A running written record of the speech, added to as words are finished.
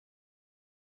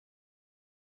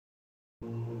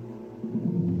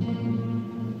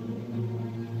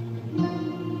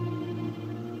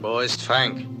Wo ist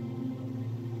Frank?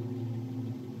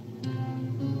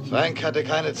 Frank hatte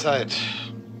keine Zeit.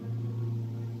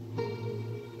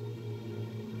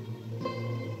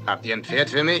 Habt ihr ein Pferd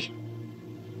für mich?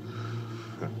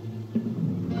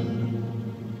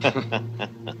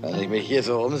 Wenn ich mich hier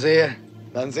so umsehe,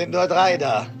 dann sind nur 3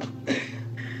 da.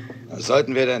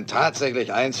 Sollten wir denn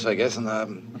tatsächlich eins vergessen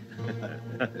haben?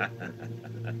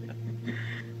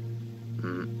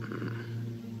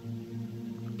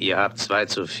 Ihr habt 2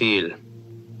 zu viel.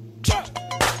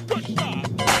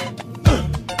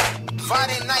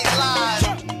 Fryday Night Live.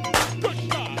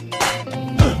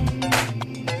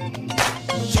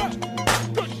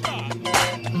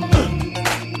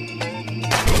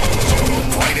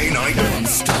 Fryday Night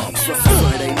non-stop.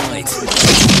 Fryday Night.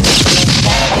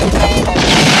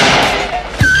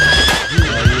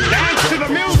 Dance to the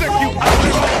music, you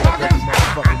ugly motherfuckers!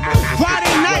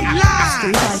 Fryday Night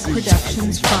Live!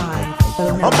 Productions 5.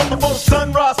 I'm up before the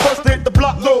sunrise, first to hit the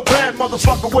block, little bad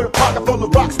motherfucker with a pocket full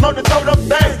of rocks. Learn to throw them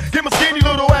things, get my skinny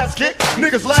little ass kicked.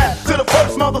 Niggas laugh till the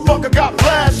first motherfucker got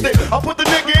blasted. I put the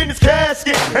nigga in his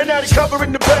casket, and now they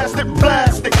covering the bastard in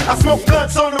plastic. I smoke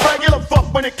guns on the regular,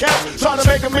 fuck when it counts. Trying to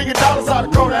make $1 million out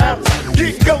of quarter ounce.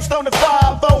 Getting ghost on the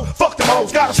 5-0, fuck them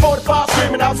hoes. Got a 45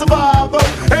 screaming out survival.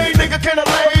 Hey nigga, can I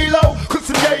lay low? Cook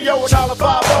some yayo and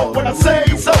 $1.50 when I say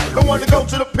so. I want to go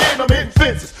to the pen, I'm hitting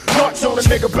fences. Marks on a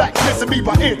nigga back, missing me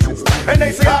by inches. And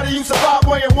they say, how do you survive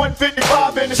weighing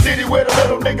 155 in the city where the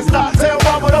little niggas die? Tell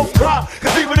mama don't cry,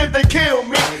 cause even if they kill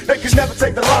me, they can never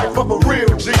take the life of a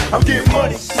real G. I'm getting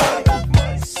money.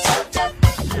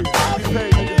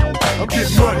 I'm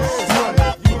getting money.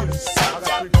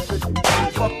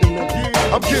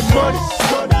 I'm getting money.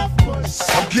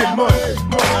 I'm getting money.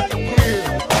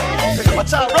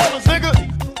 Watch out, rollers, nigga.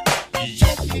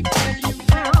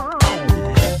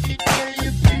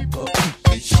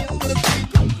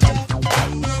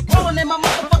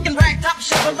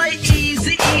 Chevrolet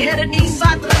easy, headed east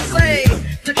side to the say.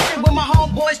 To kick it with my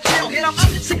homeboys chill. Hit up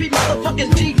CP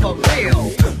motherfucking G for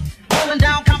real. Rolling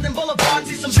down Compton Boulevard,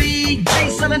 see some BG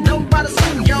selling dope by the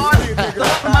schoolyard. The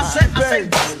fuck my set, I say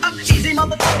bust up easy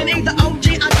motherfucking either OG,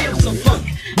 I give some funk.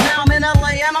 Now I'm in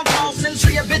LA and I'm flossing.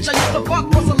 See a bitch I used to fuck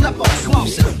was a left on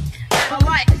flossing. And a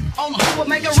light on who would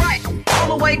make it right,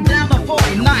 all the way down to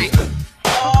 49.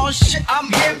 Oh shit,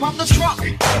 I'm here, pump the trunk.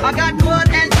 I got blood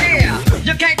and beer.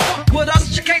 You can't fuck with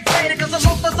us, you can't fade it, cause as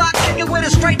long as I kick it with a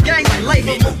straight gang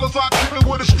related. As long as I kick it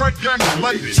with a straight gang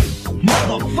related.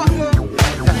 Motherfucker.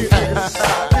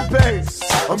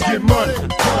 I'm getting money.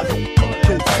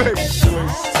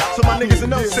 So my niggas in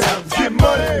those sounds, get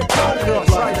money. That's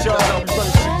right, y'all.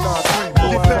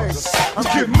 I'm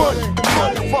getting money.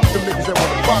 Fuck them niggas that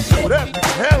want to box or whatever, you can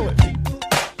handle it.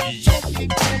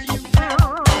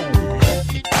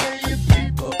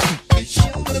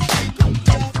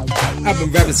 I've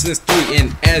been rapping since 3,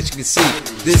 and as you can see,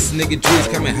 this nigga Drew's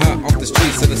coming hot off the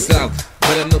streets of the south.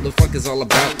 But I know the fuck it's all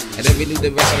about. And every new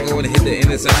direction I go and hit the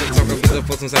intersection. Talking with the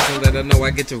for some section that I know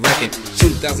I get to wrecking.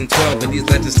 2012 and these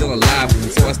legends still alive.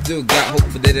 So I still got hope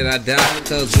for the day that I die.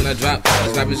 Cause when I drop,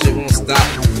 this rapping shit won't stop.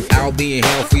 I'll be in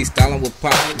hell freestyling with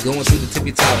pop. Going through the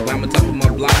tippy top, I'm on top of my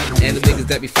block. And the niggas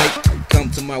that be fake come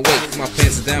to my wake. My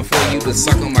pants is down for you to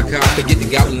suck on my cock. Forget the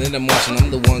goblin in the Martian, I'm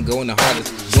the one going the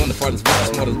hardest. Going the farthest with the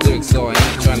smartest lyrics, so I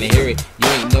ain't trying to hear it. You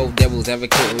ain't no devil's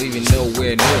advocate or even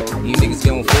nowhere near it. You niggas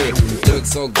gon' fear it.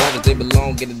 Lyrics so garbage, they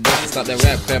belong, get it done. Stop that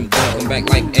rap crap, don't come back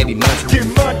like Eddie Munson. Get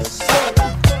money.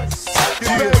 Get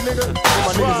money, nigga.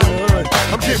 My niggas in the hood.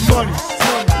 I'm getting money.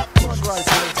 That's right,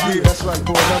 yeah, that's right,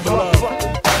 boy. Number love.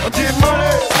 I'm getting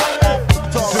money.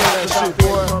 Talk that shit,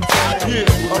 boy. Yeah,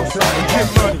 I'm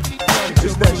getting money.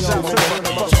 Just that shit, man.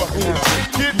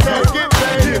 Get paid, get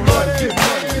paid. Get money, get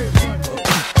money.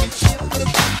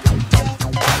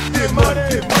 Get money,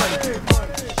 get money.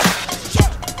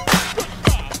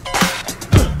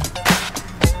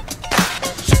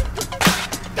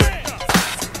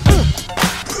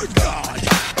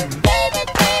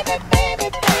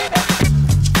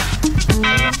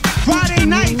 Fryday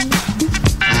Night.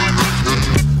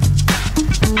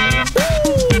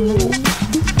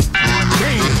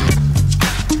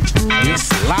 There's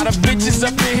a lot of bitches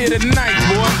up in here tonight,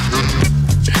 boy.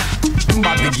 I'm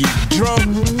about to get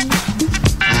drunk.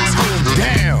 Tone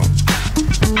down.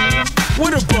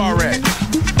 Where the bar at?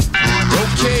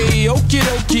 Okay,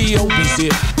 Opie's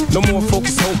here. No more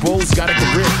focus, hobos, got a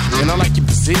career. And I like your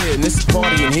position, this is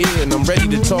party in here. And I'm ready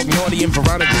to talk naughty and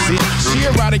Veronica's here. She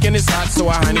erotic and it's hot, so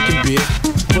I Heineken beer.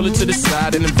 Pull it to the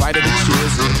side and invite her to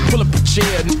cheers. Pull up a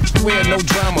chair, wear no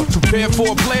drama. Prepare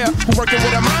for a player who working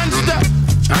with a monster.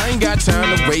 I ain't got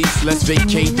time to waste. Let's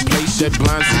vacate the place, shed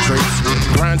blinds and drapes.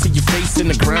 Grind to your face in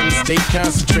the grimy state.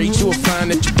 Concentrate, you'll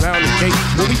find that you're bound to cake.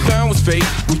 What we found was fake.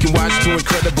 We can watch two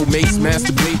incredible mates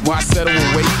masturbate. Why settle and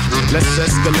wait? Let's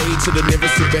escalate to the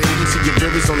nearest evade. To your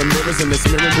mirrors on the mirrors and this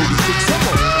mirror booty fix. Come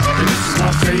on. And this is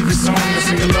my favorite song. I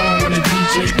sing along when the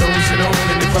DJ throws it on.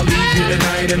 And if I leave here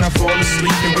tonight and I fall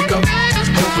asleep and wake up,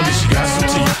 hopefully she got some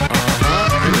teeth.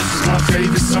 And this is my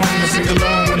favorite song. I sing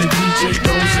along when the DJ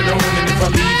throws it on. And if I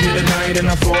leave here tonight and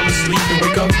I fall asleep and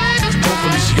wake up,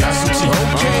 hopefully she got some teeth.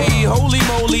 Okay, holy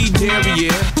moly,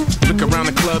 derriere. Look around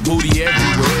the club, booty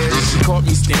everywhere. She caught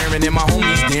me staring and my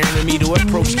homies daring me to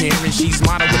approach Karen. She's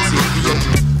model material,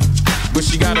 but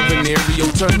she got a venereal.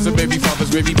 Turns of baby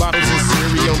fathers, baby bottles and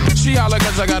cereal. She holla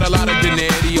cause I got a lot of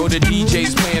denario. The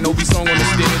DJ's playing Obi song on the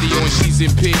stereo. And she's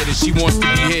impaired and she wants to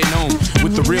be heading home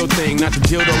with the real thing, not the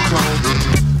dildo clone.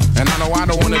 And I know I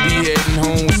don't wanna be heading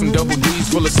home with some double D's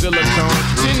full of silicone.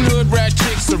 10 hood rat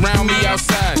chicks surround me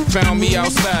outside. Found me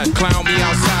outside, clown me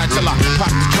outside. Till I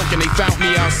popped the trunk and they found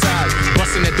me outside.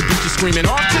 Bustin' at the bitches screaming,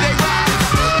 off to they ride.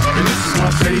 And this is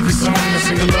my favorite song. I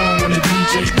sing along when the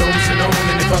DJ throws it on.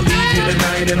 And if I leave here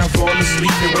tonight and I fall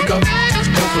asleep and wake up,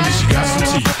 hopefully she got some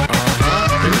teeth.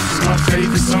 And this is my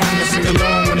favorite song. I sing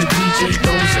along when the DJ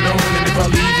throws it on. And if I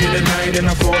leave here tonight and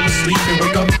I fall asleep and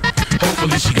wake up,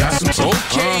 hopefully she got some teeth.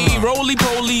 Okay,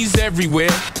 roly-polies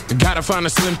everywhere. Gotta find a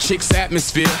slim chick's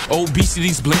atmosphere.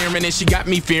 Obesity's blaring and she got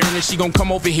me fearing that she gon'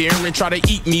 come over here and try to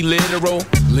eat me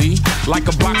literally. Like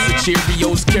a box of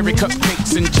Cheerios, carry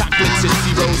cupcakes and chocolate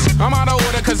Tootsie Rolls. I'm out of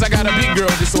order cause I got a big girl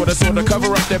disorder. Sorta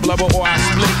cover up that blubber or I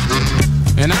split.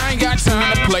 And I ain't got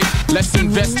time to play. Let's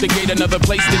investigate another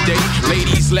place today.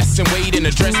 Ladies, less than weight in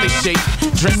a dress they shape.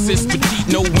 Dresses petite,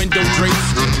 no window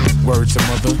drapes. Word to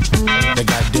mother, that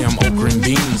goddamn okra and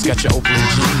beans got your okra and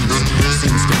jeans.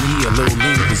 Seems to me a little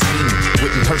lean cuisine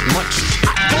wouldn't hurt much.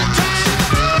 Don't touch it.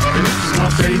 And this is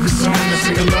my favorite song. I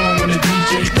sing along when the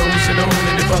DJ throws it on.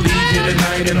 And if I leave here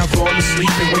tonight and I fall asleep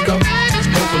and wake up,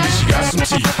 hopefully she got some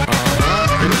teeth.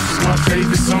 And this is my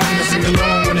favorite song. I sing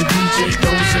along when the DJ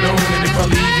throws it on. And if I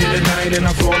leave here tonight and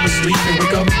I fall asleep and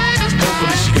wake up,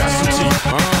 hopefully she got some teeth.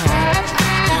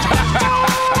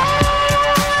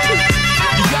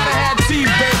 You gotta have teeth,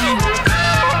 baby.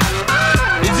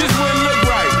 It just wouldn't look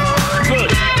right.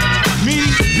 Look, me,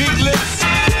 big lips,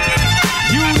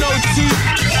 you know teeth.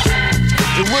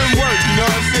 It wouldn't work, you know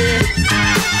what I'm saying?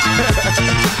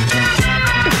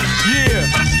 Yeah.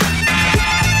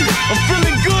 I'm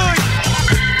feeling good.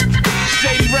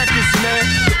 Shady Records, man.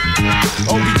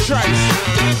 Obi Trice.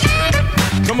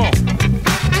 Come on.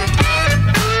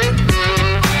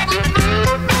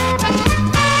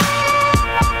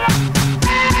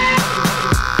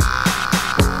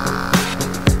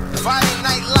 Friday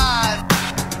Night Live.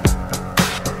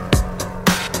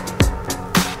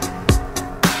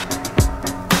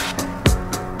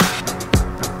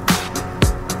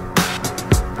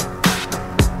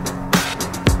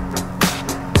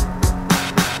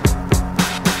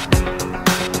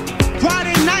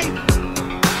 Friday night.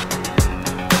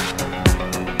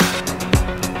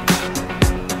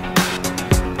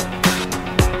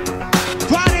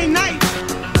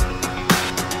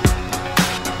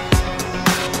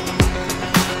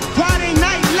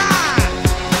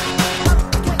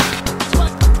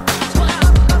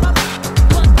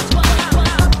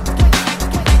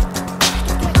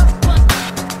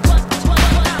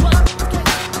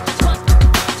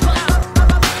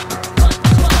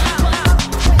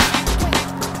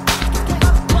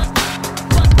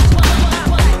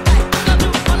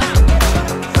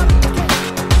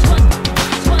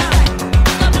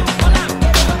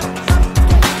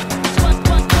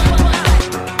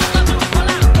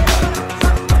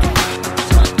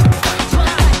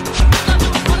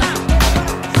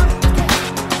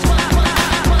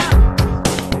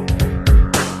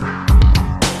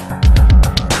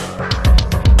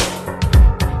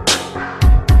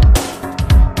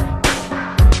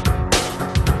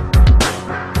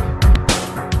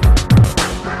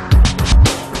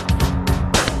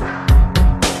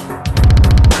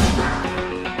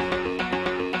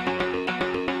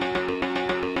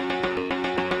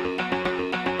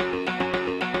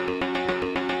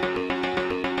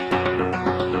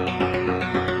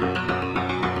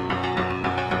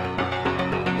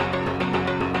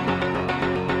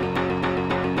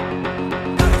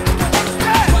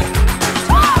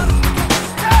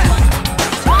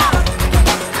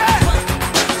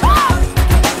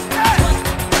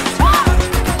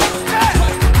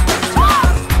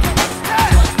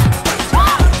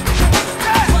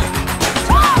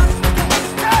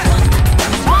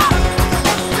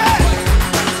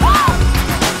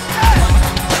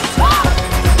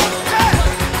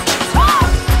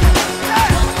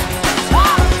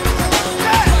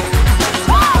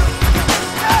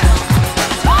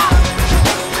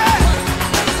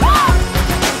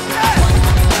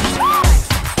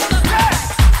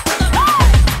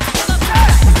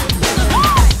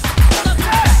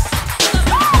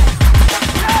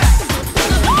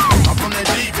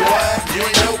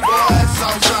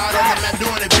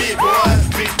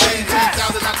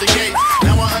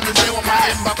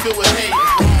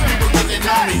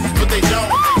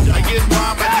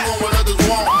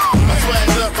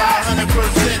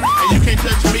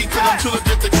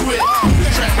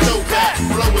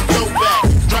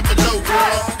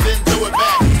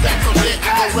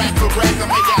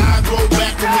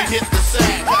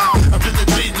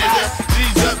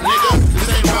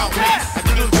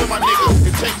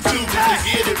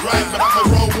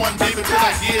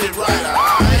 get it right,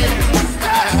 alright?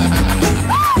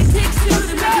 It takes two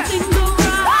to make a thing go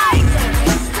right.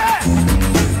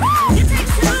 It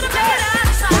takes two to make it out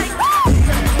of sight.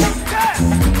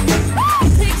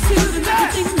 It takes two to make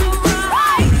a thing go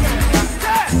right.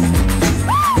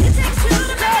 It takes two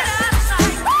to make it out of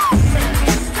sight.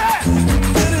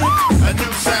 A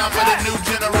new sound for the new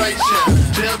generation.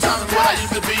 Jail time is what I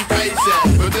used to be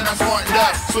facing, but then I smartened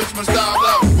up, switched my style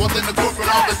up. Walked in the corporate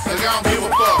office, like I don't give a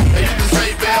fuck. They used to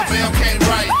say Bam Bam can't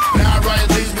write. Now I write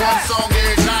at least one song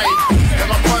every night, and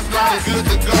my punchline is good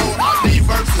to go. I leave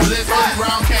verses listed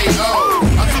round KO.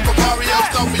 I'm Super Mario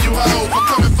stomping you hoes. I'm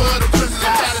coming for the prisons,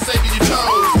 I'm tired of saving you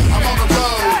toes. I'm on the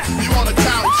road, you on the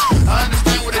couch. I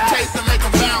understand what it takes to make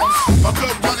them bounce. My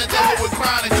cup running over with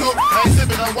crying and coke. I ain't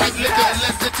sipping on white liquor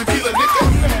unless it's tequila liquor.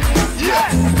 Yeah.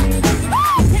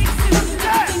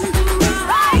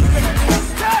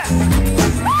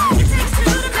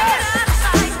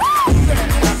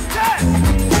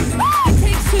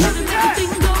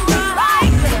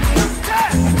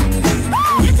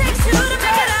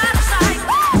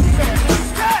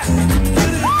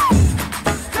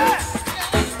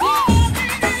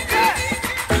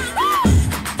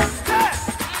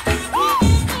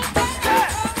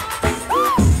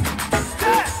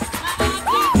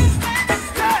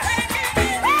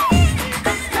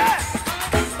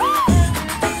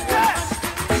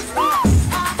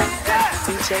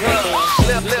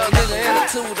 Little nigga in a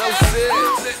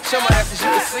 206. Show my ass as you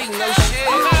can see, no shit.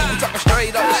 I'm talking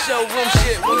straight off the showroom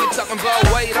shit. When you talking about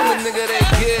weight, I'm the nigga that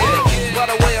get. By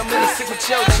the way, I'm in a 6 with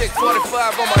your chick,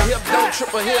 45 on my hip, don't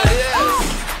trip or hear this.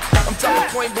 I'm talking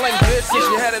point blank, bitch. Since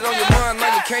you had it on your mind,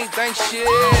 now you can't think shit.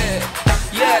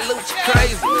 Yeah, loot you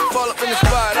crazy. Fall up in the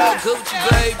spot, all Gucci,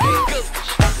 baby. Quick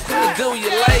to do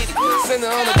your lady. Send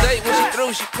her on a date, when she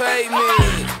through, she paid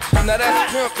me. Now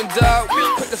that's pimpin', dog.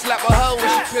 Quick to slap a hoe when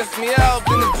she pissed me off.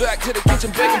 Then it's back to the kitchen,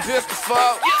 baking biscuits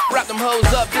fall. Wrap them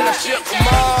hoes up, then I ship them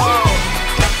all.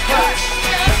 Hey.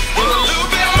 With a little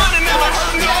bit of money, never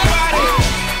hurt nobody.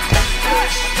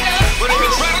 But if you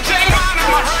try to take mine,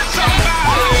 I'ma hurt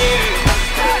somebody.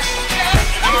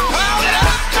 I'ma pile it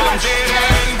up till I'm dead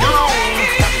and gone.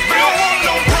 We don't want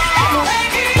no problem.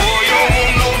 Boy, you don't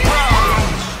want no problem.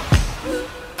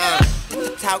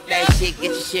 Talk that shit,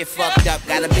 get your shit fucked up.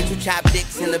 Got a bitch who chop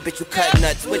dicks and a bitch who cut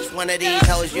nuts. Which one of these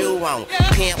hoes you want?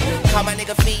 Pimp, call my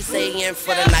nigga Fee, say in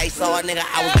for the night. Saw a nigga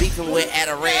I was beefing with at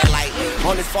a red light.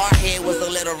 On his forehead was a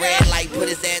little red light. Put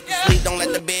his ass to sleep, don't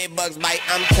let the bed bugs bite.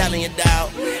 I'm telling you,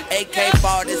 dawg.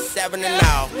 AK-47 and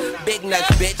all. Big nuts,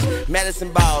 bitch,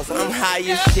 medicine balls. I'm high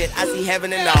as shit, I see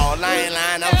heaven and all. I ain't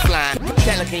lying, I'm flying.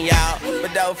 Pelican, y'all,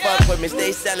 but don't fuck with me,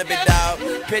 stay celibate, dawg.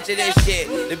 Picture this shit,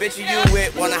 the bitch you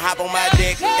with wanna hop on my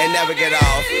dick and never get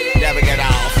off, never get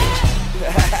off.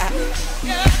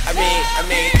 I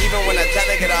mean, even when I tell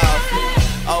her get off,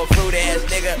 old fruit ass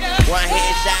nigga, one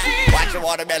headshot, watch your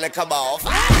watermelon come off.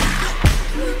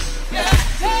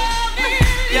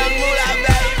 Young Moolah,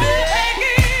 baby.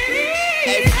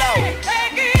 Hey, Flo,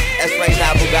 that's right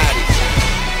now, Bugatti.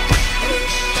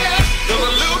 Cause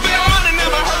a little bit of money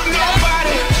never hurt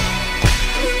nobody.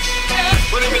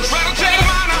 But if you try to take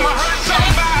mine, I'ma hurt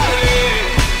somebody.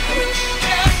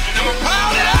 And I'ma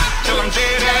pile it up till I'm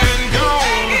dead and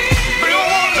gone. We don't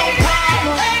want no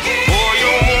problem. Boy, you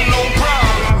don't want no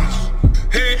problems.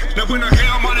 Hey, now when the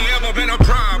hell money ever been a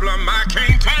problem, I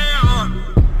can't tell.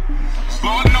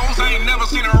 Lord knows I ain't never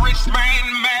seen a rich man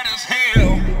mad as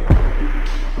hell.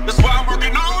 That's why I'm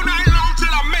working all night long till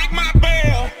I make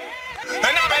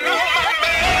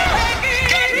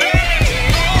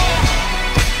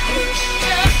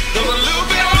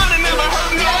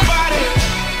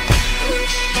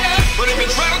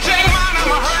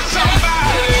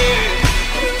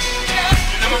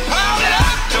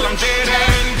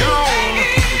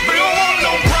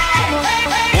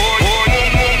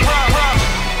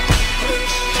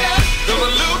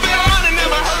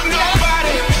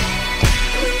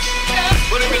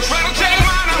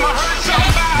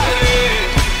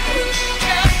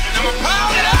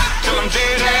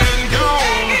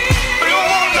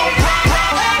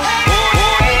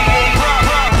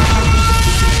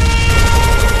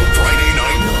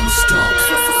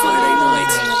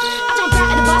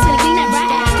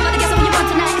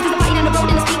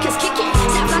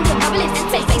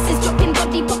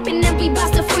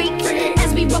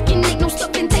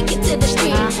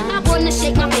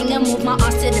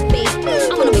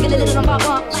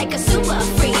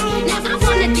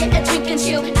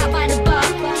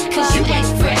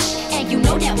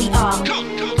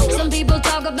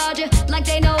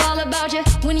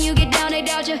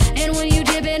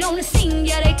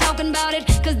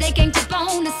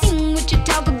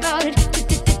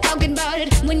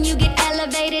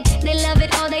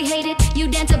they hate it. You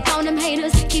dance upon them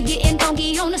haters. Keep getting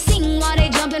funky on the scene while they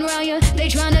jumping around you. They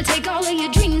trying to take all of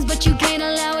your dreams, but you can't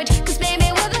allow it. Cause baby,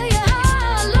 whether you're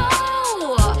high or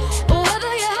low, or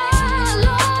whether you're high or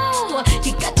low,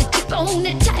 you got to tip on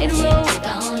that tightrope.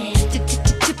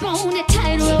 Tip on that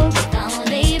tightrope.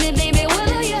 Baby, baby,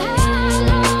 whether you're high or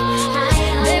low,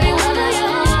 baby, whether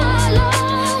you're high or low,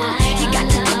 you got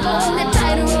to tip on that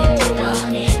tightrope.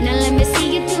 Now let me see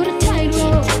you through the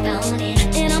tightrope.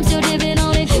 And I'm still dipping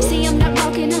on it. See, I'm not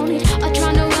walking on it or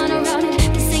trying to run around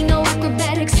it. This ain't no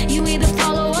acrobatics. You either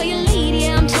follow or you lead.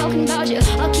 Yeah, I'm talking about you.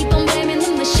 I'll keep on blaming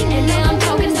the machine. And now I'm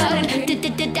talking about it.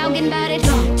 Talking about it.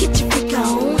 Get your freak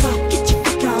on. Get your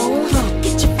freak on.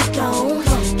 Get your freak on.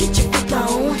 Get your freak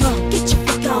on. Get your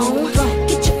freak on.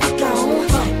 Get your freak on.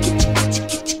 Get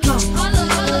your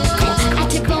I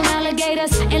tip on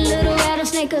alligators and little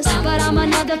rattlesnakers, but I'm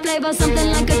another flavor,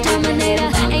 something like a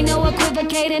Terminator. Ain't no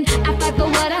equivocating. I fight for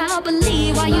what I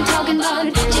believe. Why you talking about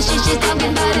it? Just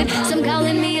talking about it. Some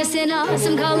calling me a sinner,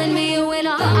 some calling me a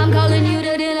winner. I'm calling you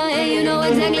to dinner, and you know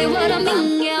exactly what I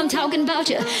mean. Yeah, I'm talking about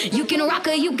you. You can rock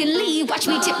or you can leave. Watch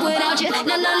me tip without you. No,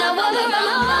 whether I'm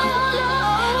high or low,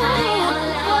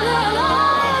 whether I'm high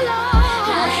or low,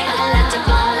 I like to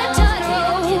fall a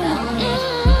tightrope.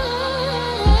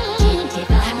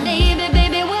 Baby,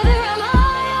 baby, whether I'm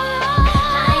high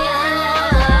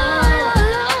or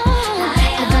low,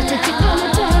 I got to tip on the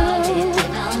tightrope.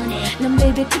 Now,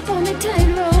 baby, tip on the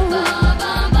tightrope.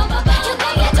 You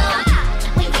can't get too high.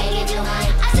 We can't get too high.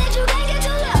 I said you can't get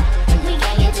too low. We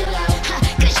can't get too low.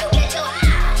 Cause you get too high.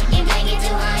 You can't get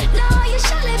too high. No, you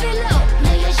surely be low.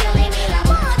 No, you surely be low.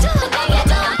 1, 2, you can't get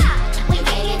too high. We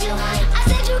can't get too high. I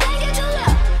said you can't get too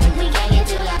low. We can't get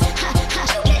too low.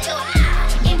 You get too high.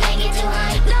 You can't get too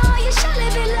high. No, you surely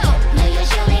be low. No, you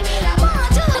surely be low.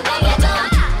 1, 2, you can't get too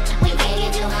high. We can't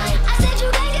get too high. I said you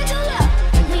can't get too low.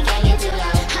 We can't get too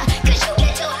low. Cause you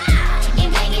get too high. You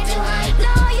can't get too high.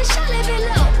 No, you surely be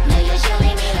low. No, you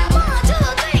surely be low. 1, 2,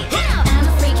 3, yeah. I'm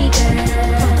a freaky girl.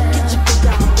 Get your freak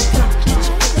on. Get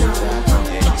your freak on.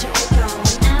 Get your freak on.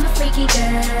 I'm a freaky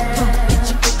girl. Get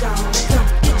your freak on.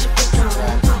 Get your freak on.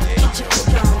 Get your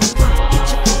freak on. Get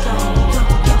your freak on.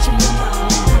 Get your freak on. Get your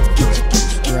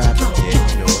strap.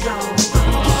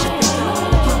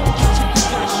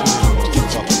 Get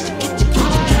your freak on.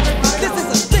 This is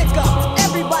a stick up.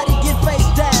 Everybody get face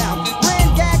down. Ran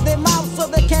gag their mouth so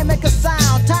they can't make a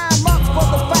sound. Time up for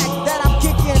the fact that I'm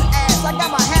kicking ass. I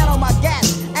got my hand on my gas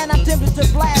and I'm tempted to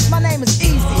blast. My name is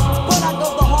Easy, but I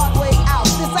go the hard way out.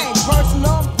 This ain't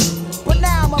personal, but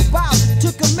now I'm about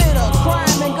to commit a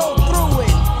crime and go through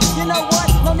it. You know what?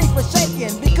 No need for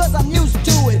shaking because I'm used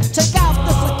to it. Check out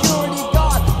the security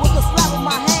guard with a slap of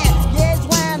my hand. Yeah, he's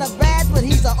wearing a badge, but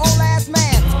he's an old ass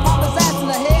man. Pop his ass in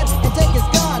the head and take his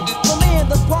gun. So me and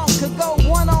the punk could go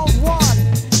one-on-one.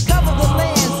 Cover the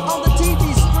lens on the TV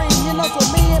screen. You know, so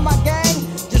me and my gang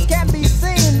just can't be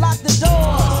seen. Lock the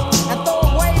doors and throw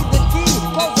away the key.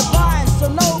 Close the blinds so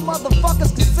no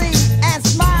motherfuckers can see. And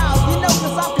smile, you know,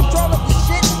 cause I'm control of the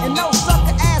shit. And no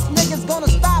sucker ass niggas gonna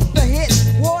stop the hit.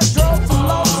 Wardrobe, some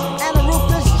loafs, and a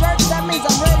ruthless shirt. That means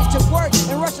I'm ready to work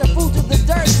and rush a food to the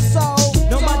dirt. So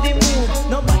nobody move,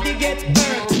 nobody get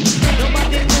hurt.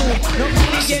 Nobody move,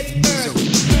 nobody get hurt.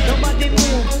 Nobody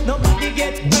move, nobody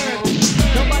get hurt.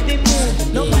 Nobody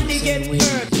move, nobody get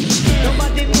hurt.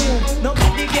 Nobody move,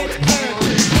 nobody get hurt.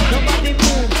 Nobody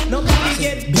move, nobody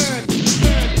get hurt.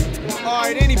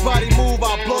 Alright, anybody move,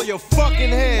 I'll blow your fucking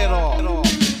head off.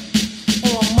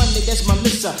 On Monday, that's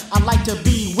Melissa. I like to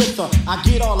be with her. I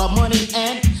get all her money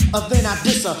and then I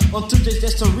diss her. On Tuesdays,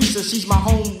 that's Teresa. She's my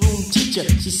homeroom teacher.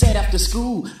 She said after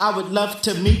school, I would love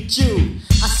to meet you.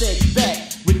 I said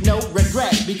bet with no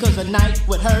regret because a night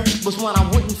with her was one I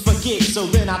wouldn't forget. So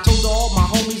then I told all my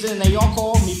homies and they all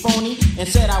called me phony and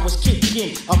said I was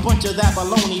kicking a bunch of that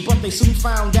baloney. But they soon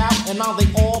found out and now they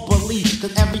all believe.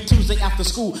 Cause every Tuesday after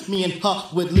school, me and her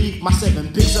would leave my 7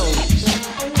 bizzos.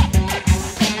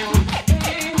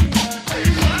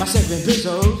 My 7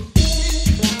 bizzos.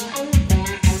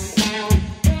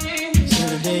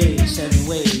 7 days, 7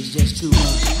 ways, just 2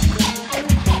 months.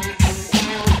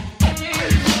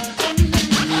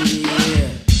 Yeah.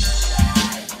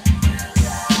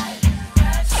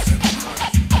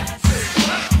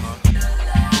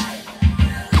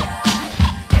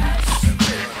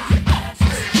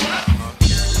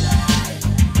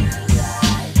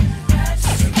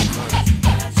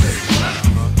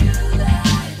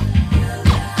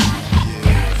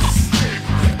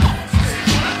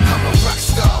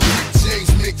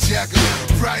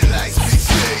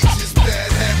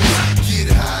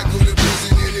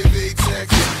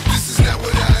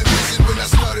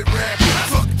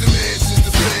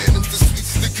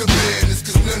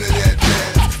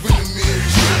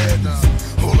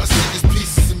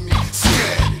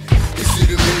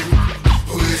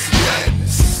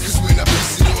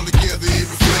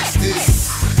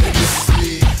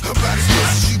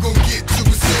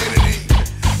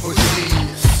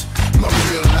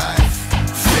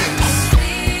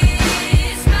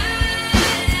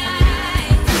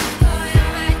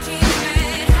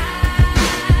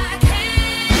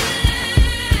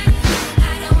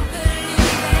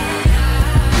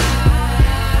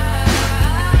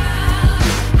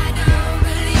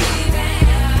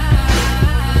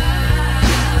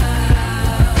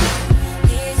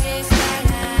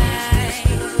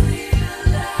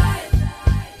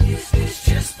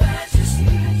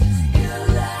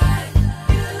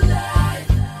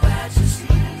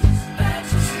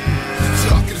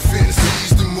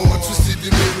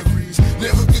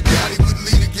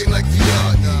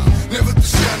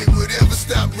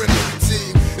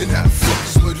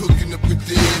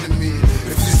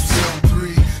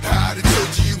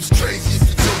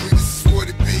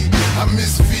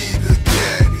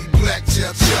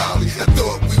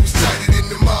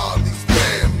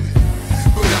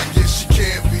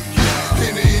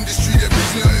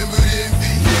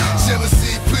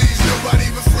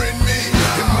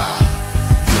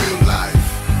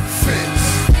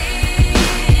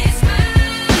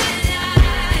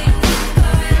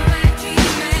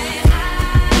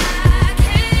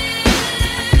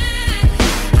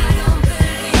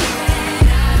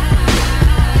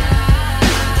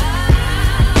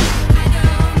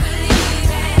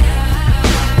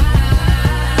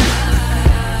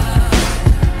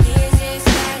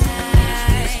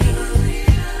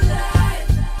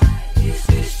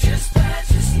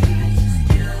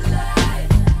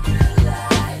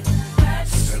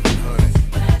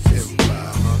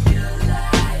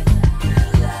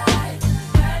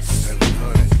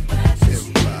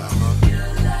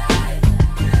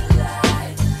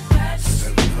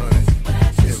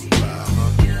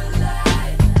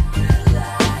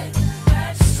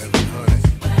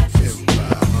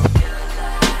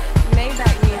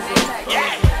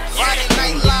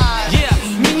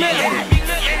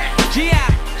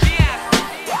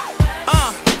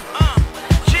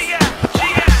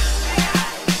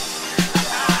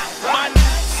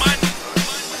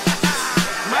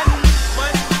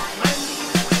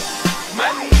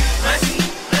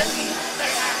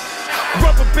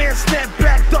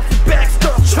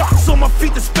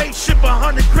 Feed the spaceship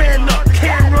 100 grand up.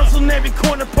 Cameras on every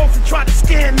corner, posted, try to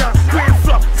scan up. Grand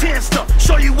fluff, tan stuff,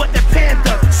 show you what that pan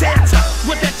does. Santa,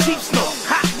 what that cheap snow.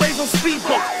 Hot waves on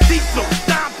speedboat, deep flow,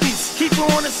 dime piece, keep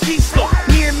her on a ski slope.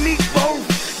 Me and me both,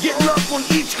 get love on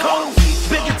each coast.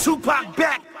 Big and Tupac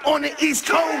back on the East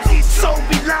Coast. So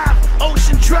be live,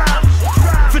 Ocean Drive,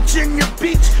 Virginia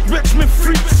Beach, Richmond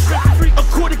Freaks. A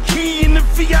quarter key in the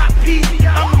VIP.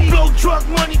 I'ma blow drug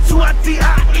money to our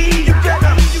DIE. You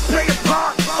better play a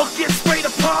part or get sprayed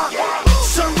apart.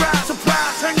 Sunrise,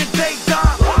 surprise, turn your day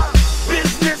dark.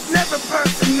 Business never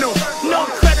personal. No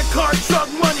credit card, drug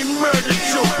money, murder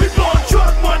you. We blowin'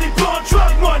 drug money, blowin'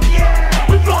 drug money.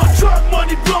 We blowin' drug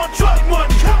money, blowin' drug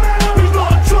money. We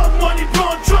blowin' drug money,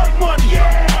 blowin' drug money.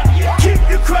 Keep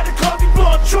your credit card, we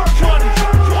blowin' drug money.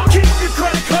 Keep your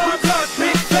credit card,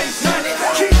 big face honey.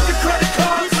 Keep your credit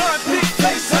card, big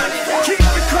face honey. Keep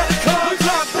your credit card,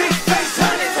 big face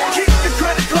honey. Keep your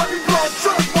credit card, we blowin'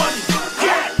 drug money.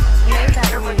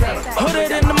 Put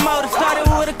it in the motor, started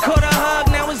with a quarter hug,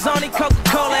 now it's only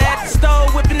Coca-Cola at the store,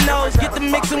 whipping nose, get the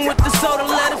mixing with the soda,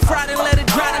 let it fry, then let it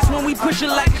dry, that's when we push it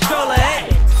like a stroller, hey.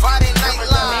 Friday Night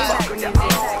Live.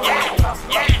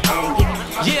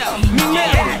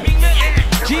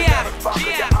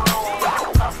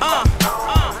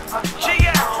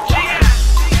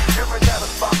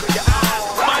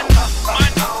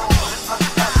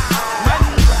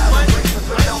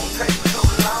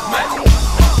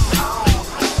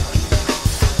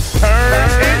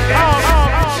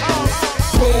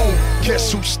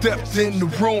 Guess who stepped in the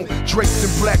room? Draped in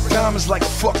black diamonds like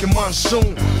a fucking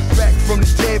monsoon. Back from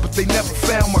the dead, but they never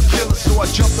found my killer. So I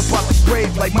jumped up out the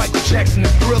grave like Michael Jackson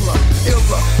and Thriller.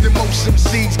 Iller than most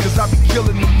MCs, cause I be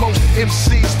killing the most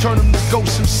MCs. Turn them to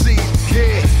ghost MCs.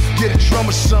 Yeah, get a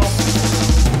drummer some.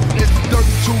 It's the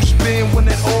 32 spin when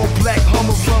that all black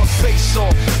Hummer run face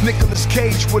off. Nicolas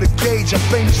Cage with a gauge. I'm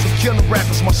famous for killing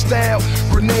rappers. My style,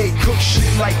 grenade, cook shit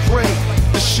like Ray.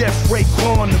 The chef Ray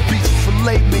Kwan, the beach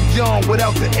filet mignon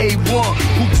without the A1.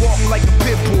 Who walk like a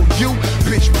pit bull? You,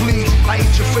 bitch, please. I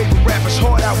eat your favorite rapper's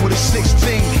heart out with a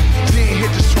 16. Then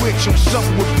hit the switch on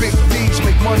something with big D's.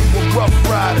 Make money with rough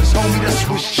riders, homie, that's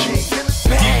what's cheap.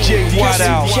 DJ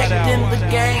Whiteout. Checked in the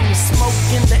game, smoke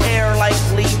in the air like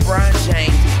LeBron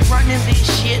James. Running this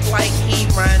shit like he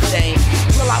Ron James.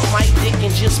 Pull out my dick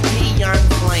and just pee on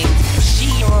flames.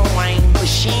 She on Wayne, but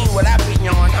she ain't what I be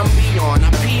on. I'm beyond.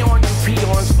 I pee on you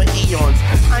peons for eons.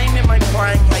 I'm in my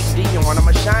prime like Dion.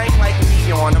 I'ma shine like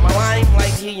Leon. I'ma line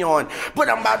like Leon. But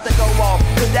I'm about to go off,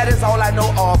 cause that is all I know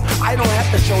of. I don't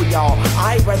have to show y'all,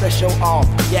 I'd rather show off.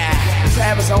 Yeah,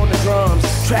 Travis on the drums,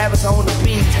 Travis on the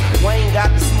beat. Wayne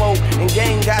got the smoke and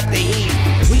Gang got the heat.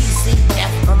 We see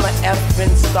F, I'm a F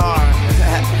and star.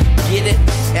 Get it?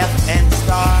 F and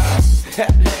star.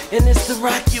 And it's the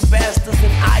rock you bastards,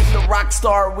 and I, the rock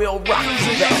star, will rock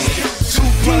you bastards.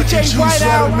 DJ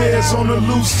Whiteout. On the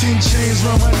loose, 10 chains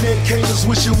round my neck, haters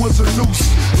wish it was a noose.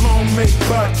 Long make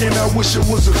back, and I wish it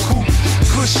was a coupe.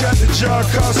 Push out the jar,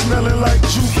 car smelling like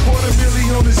juice.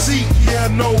 $250,000 on the seat, yeah, I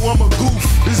know I'm a goof.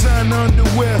 Designer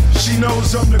underwear, she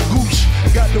knows I'm the gooch.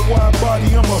 Got the wide body,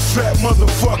 I'm a fat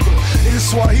motherfucker. In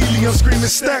Swahili, I'm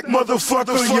screaming stack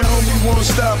motherfucker. Your homie won't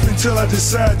stop until I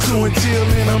decide to. Until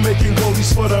then, I'm making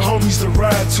goldies for the homies to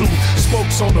ride to.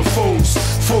 Spokes on the foes,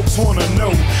 folks wanna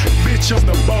know. Bitch, I'm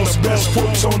the boss, best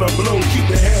quotes on the blow. Keep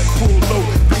the hat pulled low,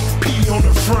 big P on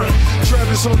the front.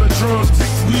 Travis on the drums,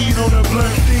 big weed on the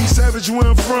blunt. Thing savage where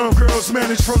I'm from, girls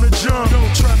manage from the jump.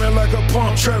 Don't try me like a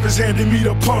pump, Travis handed me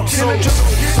the pump. So, can the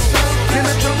drummer get stuck? Can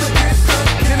the drummer get stuck?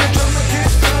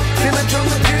 Can the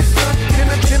drummer get stuck? Can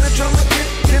the drummer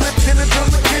get? Can the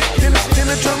drummer get? Can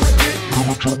the drummer get?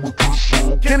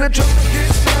 Can the drummer get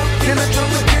stuck? Can the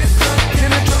drummer get stuck? Can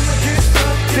the drummer get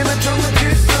stuck? Can the drummer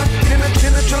get stuck? Can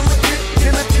the drummer get?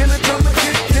 Can the drummer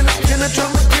get? Can the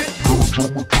drummer get?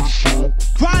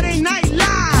 Friday Night Live.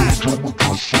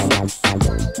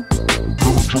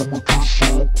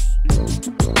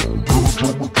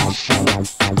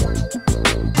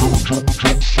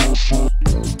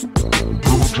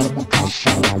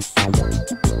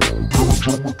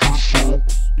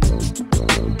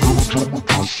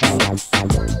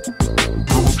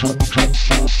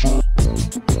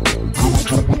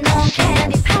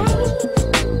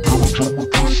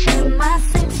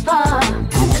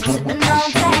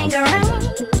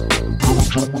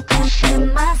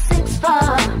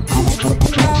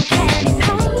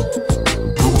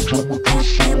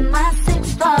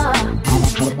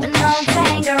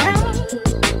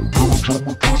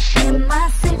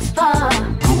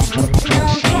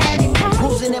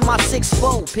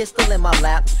 Pistol in my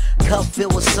lap, cup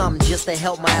filled with something just to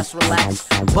help my ass relax.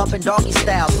 Bumping doggy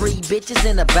style, 3 bitches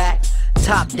in the back.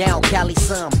 Top down, Cali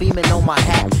sun beaming on my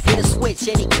hat. Hit a switch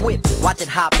and equip, watch it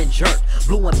hop and jerk.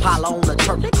 Blue and Impala on the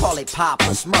turf, they call it pop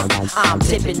or smirk. I'm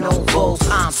tipping on Vogues,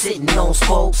 I'm sitting on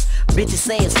spokes. Bitches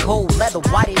say it's cold, leather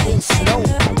whiter than snow.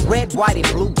 Red, white, and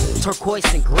blue,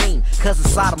 turquoise and green. Cause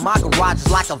inside of my garage is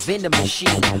like a vending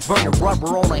machine. Burning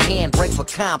rubber on a handbrake for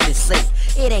compensate.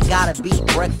 It ain't gotta be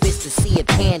breakfast to see a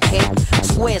pancake.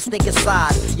 Squares thick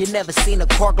inside, you never seen a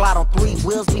car glide on 3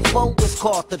 wheels before. It's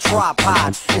called the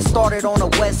tripod. It started on the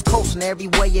west coast and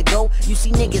everywhere you go, you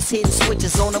see niggas hitting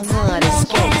switches on them honey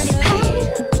spokes.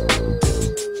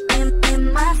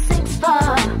 In my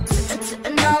 6'4",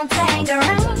 no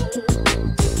tangerine.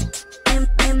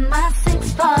 In my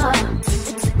 6'4",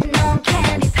 no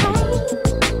candy paint.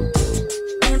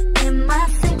 In my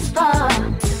 6'4",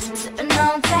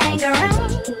 no tangerine.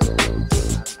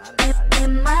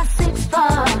 In my 6'4",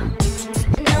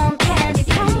 no candy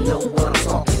paint. You know what I'm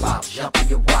talking about? Jumping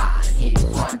your ride and hit it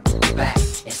front, back,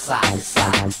 and side to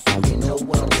side. You know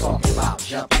what I'm talking about?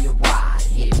 Jumping your ride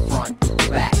and hit it front,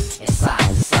 back, and side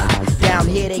to side. Down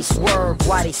here they swerve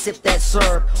while they sip that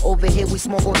syrup. Over here we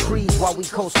smoke on trees while we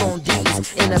coast on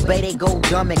D's. In the bay they go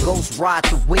dumb and ghost ride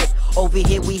the whip. Over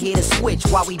here we hit a switch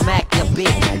while we mac the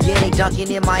bit. Yeah, they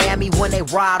dunking in Miami when they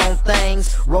ride on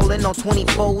things. Rolling on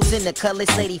 24s in the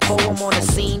Cutlass 84. I'm on the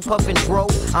scene puffing dro.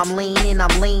 I'm leaning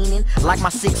like my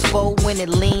 6'4". When it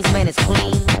leans, man, it's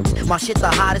clean. My shit the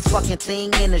hottest fucking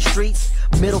thing in the streets.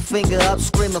 Middle finger up,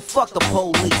 screaming fuck the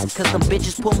police. Cause them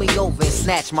bitches pull me over and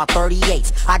snatch my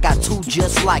 38s. I got 2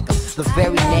 just like them the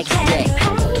very next day.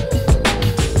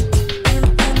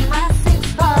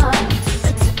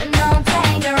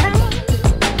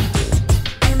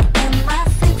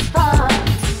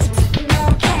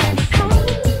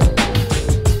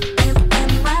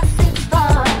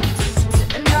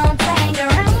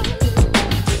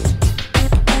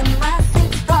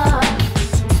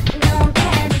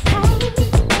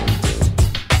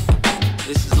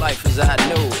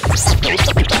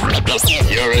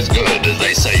 You're as good as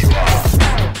they say you are.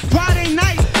 Fryday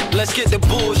night. Let's get the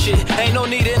bullshit. Ain't no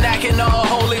need in acting all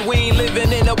holy. We ain't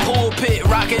living in a pulpit,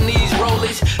 rocking these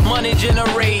rollies. Money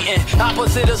generating,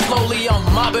 opposite of slowly. I'm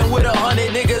mobbing with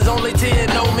 100 niggas, only 10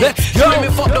 know me.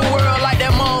 Screaming fuck the world like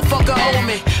that motherfucker owe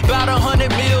me. About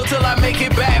 100 mil till I make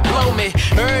it back, blow me.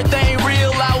 Everything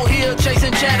real out here,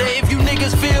 chasing chatter. If you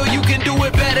niggas feel you can do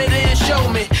it better, then show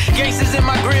me. Gangsters in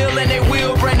my grill and they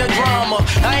will bring the drama.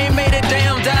 I ain't made a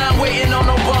damn dime waiting on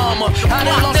Obama. I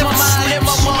done lost my mind and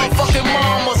my motherfucking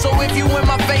mama. So if you in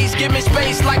my face, give me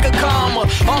space like a comma.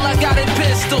 All I got is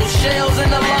pistols, shells,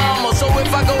 and a llama. So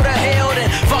if I go to hell, then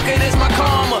fuck it, it's my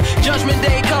karma. Judgment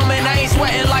day coming, I ain't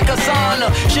sweating like a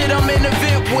sauna. Shit, I'm in the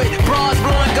VIP with bras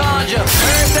blowing ganja.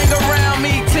 Everything around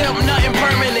me tip, nothing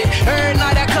permanent. Every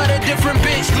night I cut a different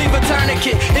bitch, leave a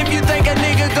tourniquet. If you think a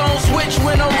nigga gon' switch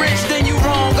when I'm rich, then you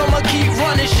wrong. I'ma keep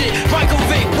running shit. Michael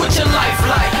Vick, what's your life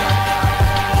like?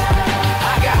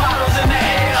 I got models in the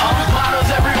air, models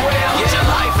everywhere. What's your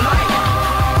life like?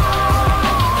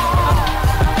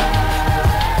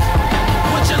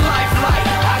 What's your life like?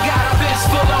 I got a bitch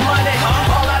full of money.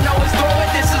 All I know is throw it.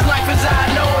 This is life as I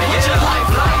know it. What's your life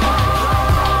like?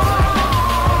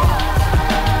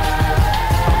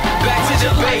 Back to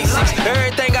the basics.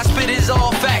 Everything I spit is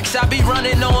all facts. I be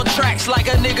running on tracks like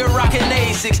a nigga rockin'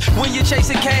 Asics. When you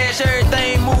chasing cash,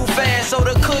 everything move fast. So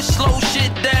the kush slow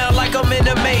shit down like I'm in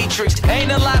the Matrix.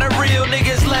 Ain't a lot of real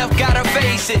niggas left, gotta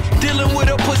face it. Dealing with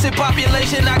a pussy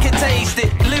population, I can taste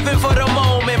it. Living for the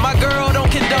moment, my girl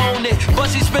don't condone it. But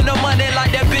she spend the money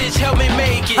like that bitch help me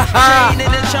make it. Chain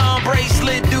in the charm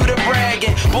bracelet, do the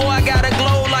bragging. Boy, I got a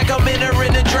glow like I'm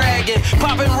entering the dragon.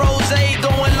 Popping rose,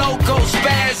 going loco,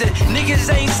 spazzing.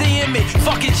 Niggas ain't seeing me,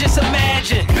 fuck it, just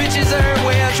imagine. Bitches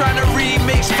everywhere trying to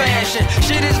remix fashion.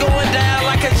 Shit is going down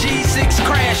like a G6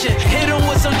 crashing. Hit 'em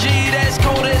with some G that's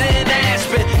colder than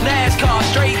Aspen. NASCAR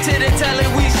straight to the telly,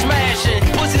 we smashing.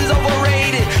 Pussy's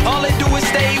overrated, all they do is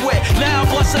stay wet. Now I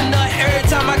bust a nut every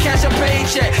time I cash a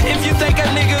paycheck. If you think a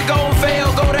nigga gon'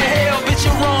 fail, go to hell, bitch,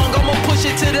 you're wrong. I'ma push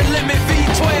it to the limit,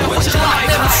 V12. What's your life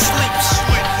like?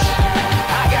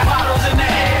 I got models in the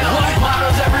air,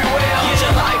 models everywhere. What's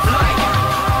your life like?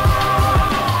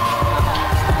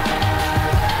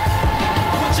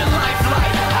 What's your life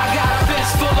like? I got a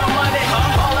bitch full of money.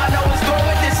 All I know is throw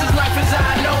it. This is life as I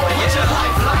know it. What's your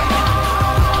life like?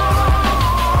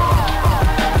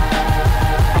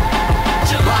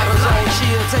 Your life like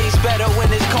chill tastes better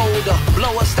when it's colder.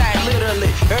 Blow a stack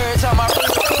literally. Every time I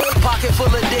pocket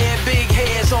full of dead big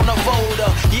heads on the folder.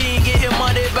 You ain't getting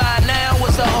money by now.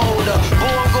 What's the holder?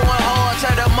 Boy, I'm going hard to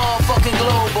the motherfucking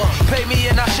global. Pay me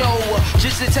and I show her. Just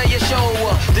just to tell you show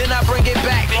up. Then I bring it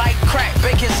back like crack,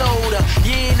 baking soda.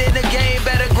 You ain't in the game,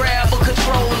 better grab a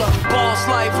controller. Boss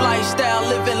life, lifestyle,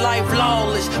 living life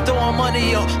lawless. Throwing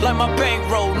money up like my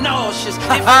bankroll, nauseous. If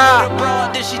you with a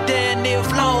broad, then she damn near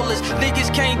flawless.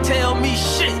 Niggas can't tell me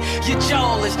shit, you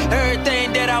jawless.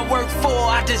 Everything that I work for,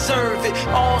 I deserve it.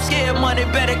 All scared money,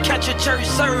 better catch a church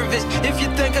service. If you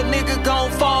think a nigga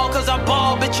gon' fall cause I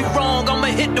ball, bet you wrong. I'ma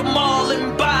hit the mall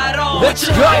and buy it all. Let's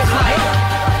What's your go. life like?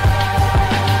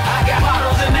 I got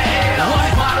models in the air,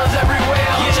 models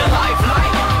everywhere. What's your life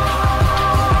like?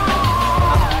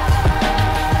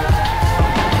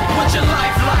 What's your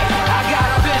life like? I got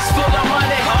a fist full of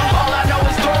money. All I know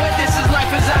is throw it. This is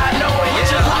life as I know it.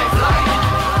 What's your life like?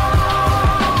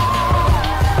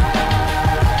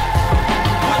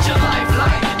 What's your life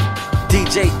like?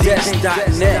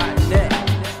 DJDesk.net.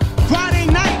 Friday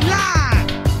Night Live.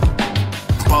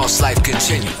 Boss life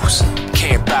continues.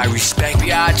 Can't buy respect,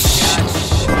 biatch.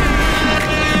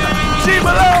 G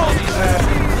Malone.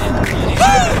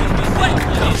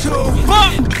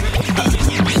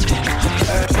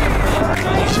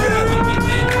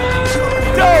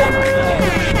 Dope.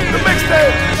 The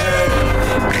mixtape.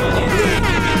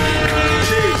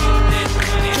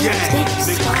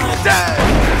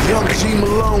 Young G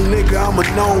Malone, nigga, I'm a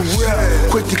known rep.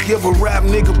 Quick to give a rap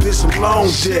nigga bitch some long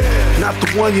dick. Not the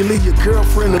one you leave your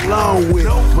girlfriend alone with.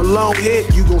 Malone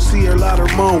hit, you gon' see her lot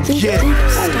of moan. Yeah,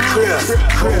 on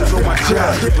crib, on my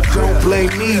job. But don't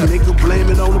blame me, nigga, blame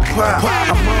it on the pop.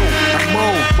 I'm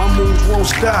on, my moves won't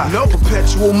stop. No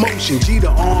perpetual motion, G the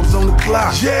arms on the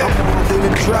clock. I'm on in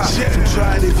the drop, so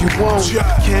try it if you want.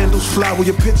 Candles fly with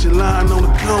your picture line on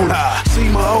the corner. See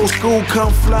my old school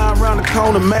come fly around the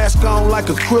corner, mask on like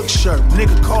a crook shirt.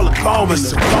 Nigga call it Coleman.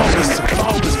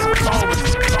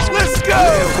 Let's go.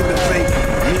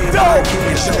 Dope.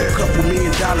 Show a couple $1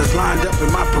 million lined up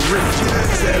in my periphery.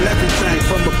 Sell everything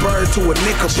from a bird to a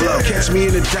nickel blow. Catch me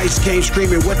in the dice game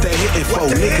screaming what they hitting for.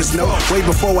 Niggas know way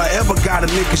before I ever got a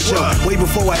nigga show. Way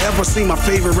before I ever seen my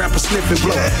favorite rapper sniffing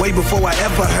blow. Way before I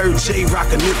ever heard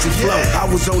J-Rock a Nipsey flow. I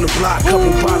was on the block,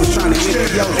 couple bottles trying to hit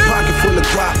it. Yo, pocket full of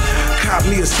guap. Cop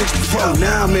me a 64.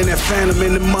 Now I'm in that Phantom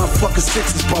in the motherfucking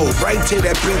 60s bowl. Right to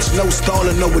that bitch, no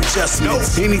stalling, no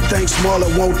adjustments. Anything smaller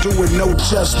won't do it, no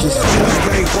justice. Just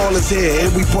bang ballers here,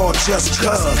 and we ball just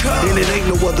cuz. And it ain't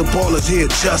no other ballers here,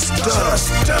 just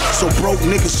us. So broke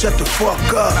niggas shut the fuck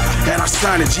up. And I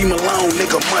signed a G Malone,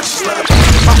 nigga, much love.